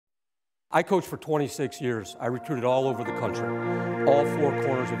I coached for 26 years. I recruited all over the country, all four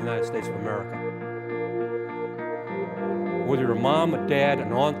corners of the United States of America. Whether you're a mom, a dad,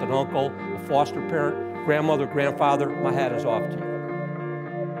 an aunt, an uncle, a foster parent, grandmother, grandfather, my hat is off to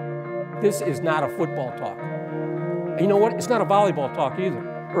you. This is not a football talk. And you know what? It's not a volleyball talk either,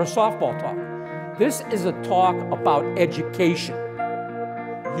 or a softball talk. This is a talk about education.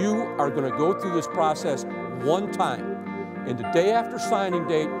 You are going to go through this process one time, and the day after signing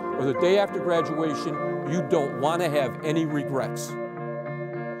date or the day after graduation, you don't want to have any regrets.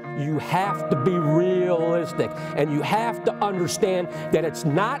 You have to be realistic, and you have to understand that it's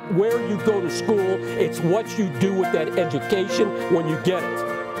not where you go to school, it's what you do with that education when you get it.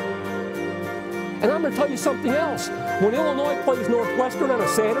 And I'm going to tell you something else. When Illinois plays Northwestern on a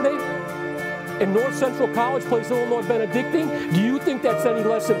Saturday, and North Central College plays Illinois Benedictine, do you think that's any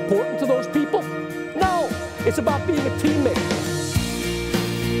less important to those people? No, it's about being a teammate.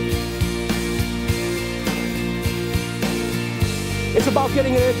 It's about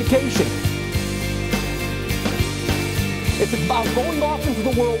getting an education. It's about going off into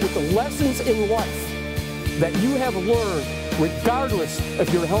the world with the lessons in life that you have learned, regardless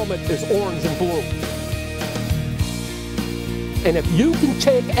if your helmet is orange and blue. And if you can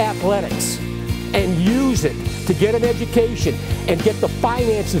take athletics and use it to get an education and get the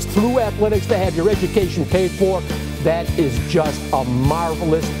finances through athletics to have your education paid for, that is just a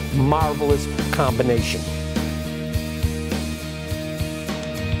marvelous, marvelous combination.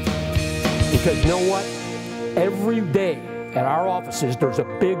 Because you know what? Every day at our offices, there's a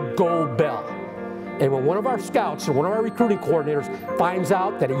big gold bell. And when one of our scouts or one of our recruiting coordinators finds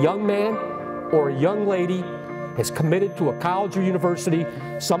out that a young man or a young lady has committed to a college or university,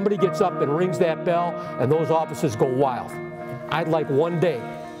 somebody gets up and rings that bell, and those offices go wild. I'd like one day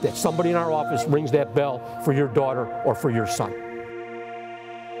that somebody in our office rings that bell for your daughter or for your son.